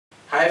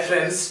Hi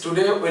friends,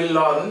 today we'll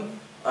learn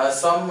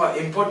some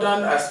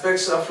important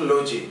aspects of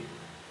LOGY.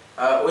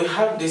 We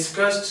have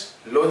discussed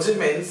LOGY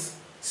means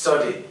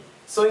study.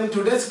 So in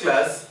today's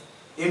class,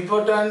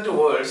 important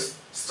words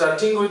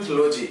starting with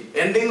LOGY,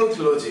 ending with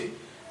LOGY.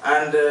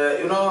 And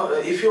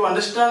if you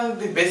understand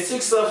the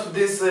basics of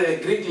this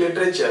Greek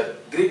literature,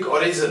 Greek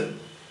origin,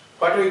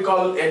 what we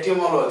call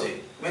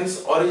etymology,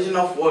 means origin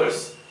of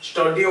words,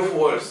 study of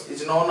words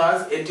is known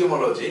as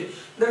etymology.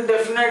 Then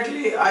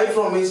definitely I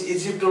promise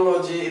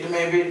Egyptology, it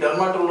may be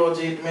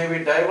dermatology, it may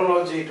be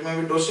diabology, it may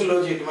be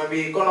dociology, it may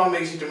be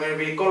economics, it may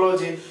be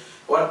ecology,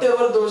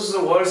 whatever those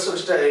words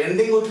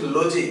ending with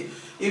logy,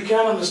 you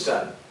can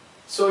understand.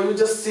 So you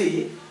just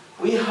see,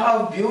 we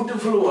have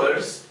beautiful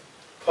words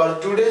for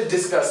today's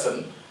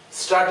discussion,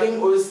 starting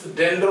with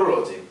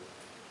dendrology.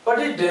 What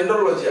is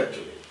dendrology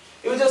actually?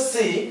 You just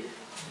see,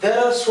 there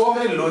are so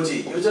many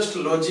logy. You just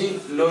logy,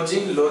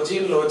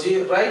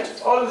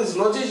 right? All these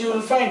logies you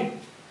will find.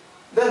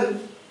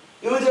 Then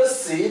you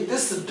just see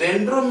this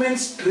dendro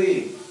means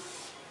tree.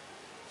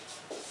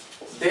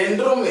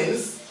 Dendro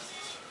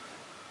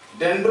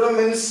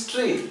means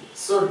tree.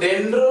 So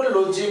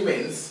dendrology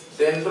means,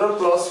 dendro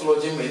plus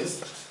logy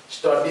means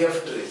study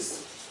of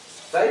trees.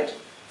 Right?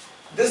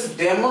 This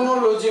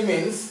demonology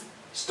means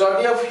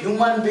study of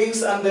human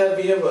beings and their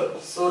behavior.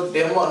 So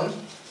demon,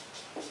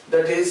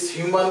 that is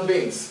human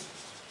beings.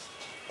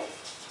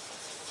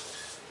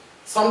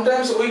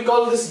 Sometimes we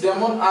call this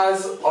demon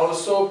as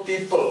also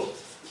people,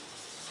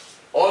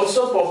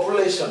 also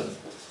population.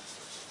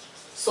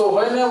 So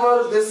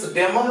whenever this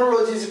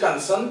demonology is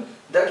concerned,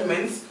 that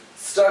means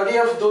study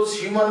of those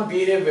human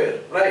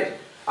behavior, right?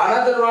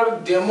 Another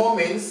word demo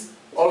means,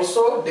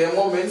 also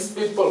demo means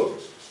people.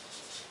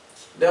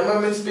 Demo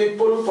means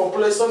people,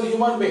 population,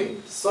 human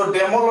being. So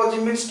demology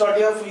means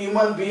study of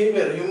human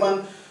behavior,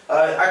 human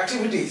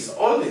activities,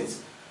 all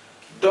these.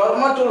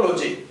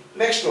 Dermatology,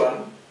 next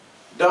one,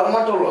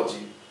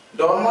 dermatology.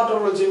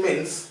 Dermatology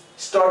means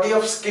study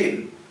of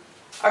skin.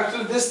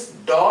 Actually this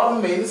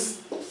derm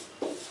means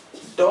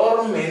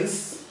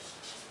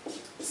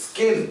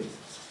skin,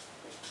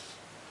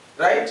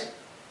 right?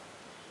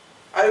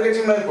 Are you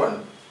getting my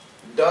point?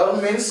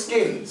 Derm means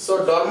skin.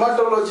 So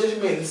dermatologist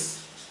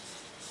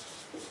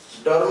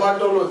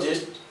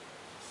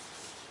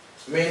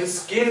means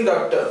skin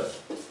doctor.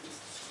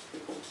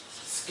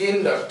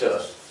 Skin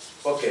doctor.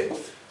 Okay.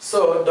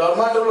 So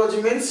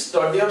dermatology means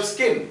study of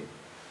skin.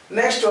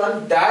 Next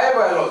one,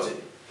 diabiology.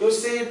 You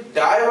see,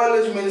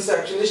 diabiology means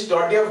actually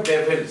study of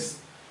devils.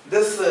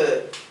 This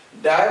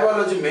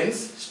diabiology means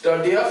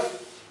study of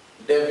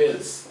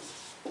devils.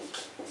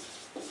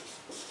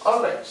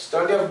 Alright,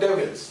 study of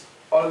devils.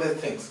 All these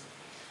things.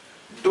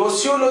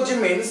 Dociology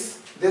means,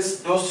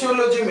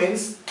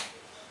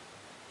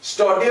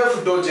 study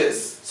of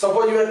doses.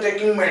 Suppose you are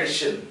taking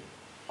medicine.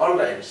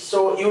 Alright,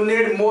 so you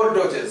need more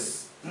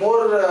doses,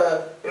 more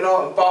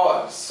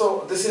power.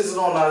 So this is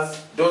known as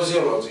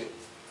dosiology.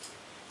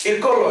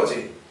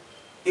 Ecology.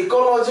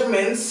 Ecology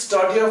means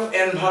study of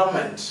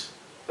environment,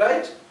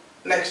 right?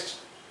 Next,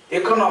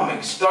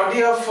 economics,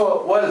 study of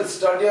wealth,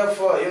 study of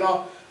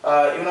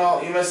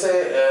you may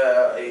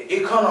say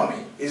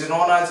economy is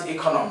known as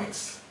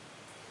economics.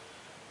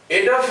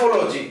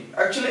 Edaphology.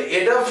 Actually,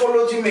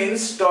 edaphology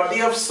means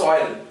study of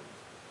soil.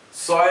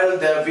 Soil,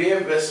 their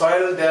behavior,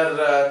 soil,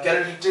 their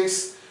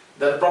characteristics,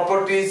 their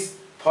properties,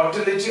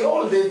 fertility,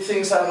 all these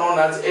things are known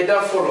as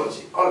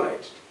edaphology.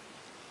 Alright.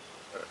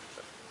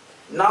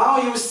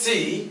 Now you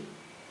see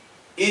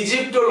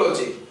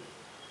Egyptology.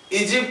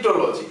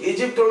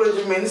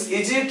 Egyptology means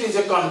Egypt is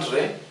a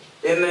country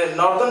in the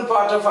northern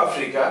part of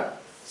Africa.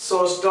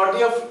 So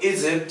study of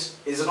Egypt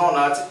is known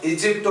as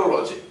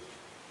Egyptology.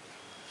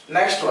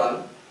 Next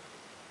one,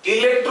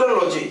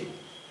 electrology.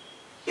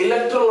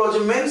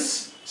 Electrology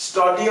means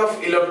study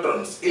of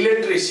electrons,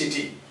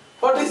 electricity.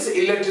 What is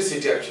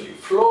electricity actually?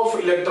 Flow of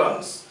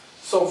electrons.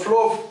 So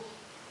flow of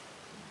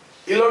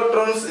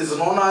electrons is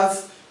known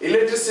as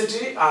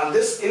electricity, and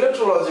this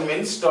electrology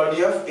means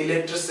study of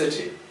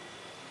electricity.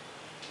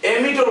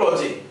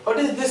 Emetology. What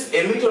is this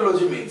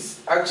emetology means?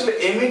 Actually,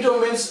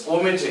 emeto means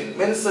vomiting,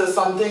 means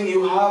something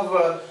you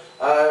have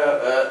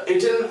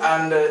eaten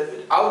and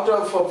out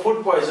of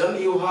food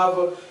poison you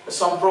have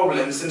some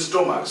problems in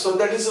stomach. So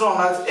that is known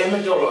as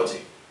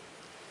emetology.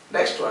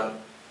 Next one,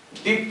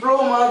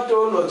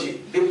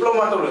 diplomatology.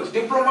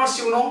 Diplomats,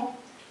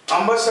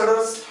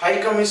 ambassadors, high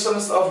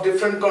commissioners of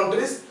different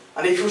countries.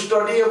 And if you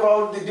study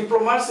about the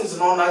diplomats, it's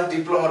known as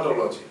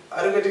diplomatology.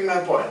 Are you getting my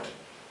point?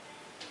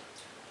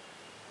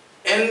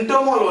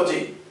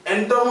 Entomology.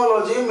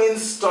 Entomology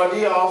means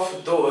study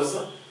of those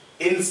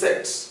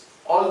insects.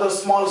 All the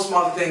small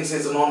things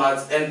is known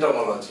as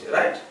entomology,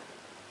 right?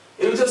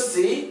 You just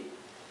see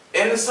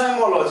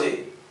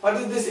enzymology. What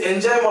is this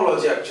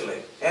enzymology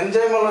actually?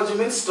 Enzymology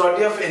means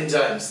study of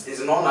enzymes,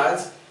 is known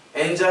as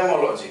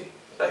enzymology,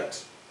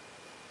 right?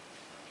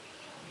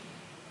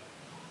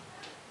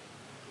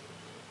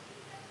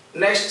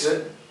 Next,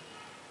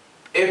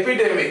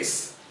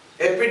 epidemics.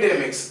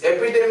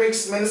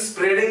 Epidemics means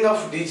spreading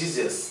of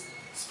diseases,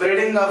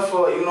 spreading of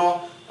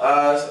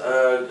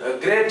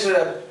great great,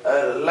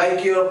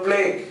 like your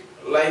plague,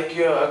 like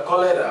your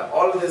cholera,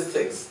 all these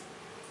things.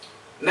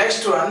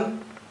 Next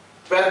one,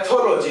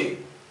 pathology.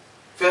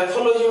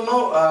 Pathology, you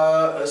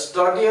know,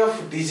 study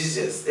of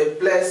diseases, a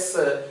place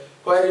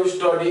where you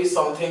study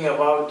something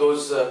about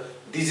those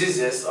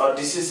diseases or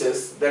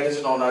diseases, that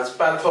is known as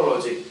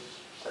pathology.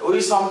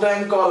 We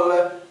sometimes call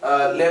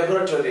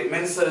laboratory,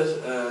 means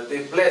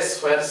the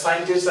place where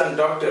scientists and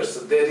doctors,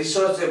 they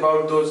research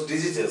about those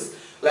diseases,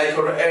 like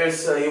or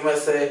else you may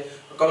say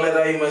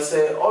cholera, you may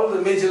say all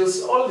the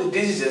measles, all the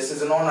diseases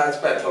is known as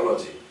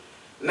pathology.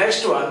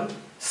 Next one,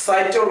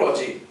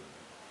 cytology.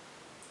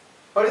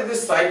 What is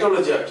this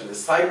cytology actually?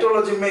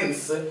 Cytology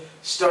means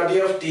study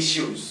of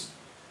tissues.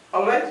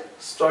 Alright?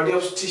 Study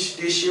of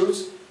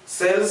tissues,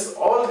 cells,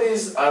 all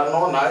these are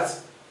known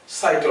as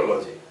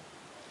cytology.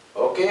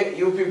 Okay,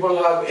 you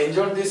people have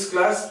enjoyed this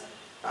class,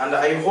 and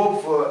I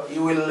hope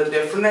you will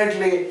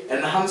definitely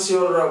enhance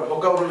your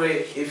vocabulary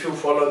if you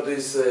follow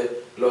this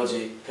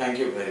logic. Thank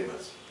you very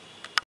much.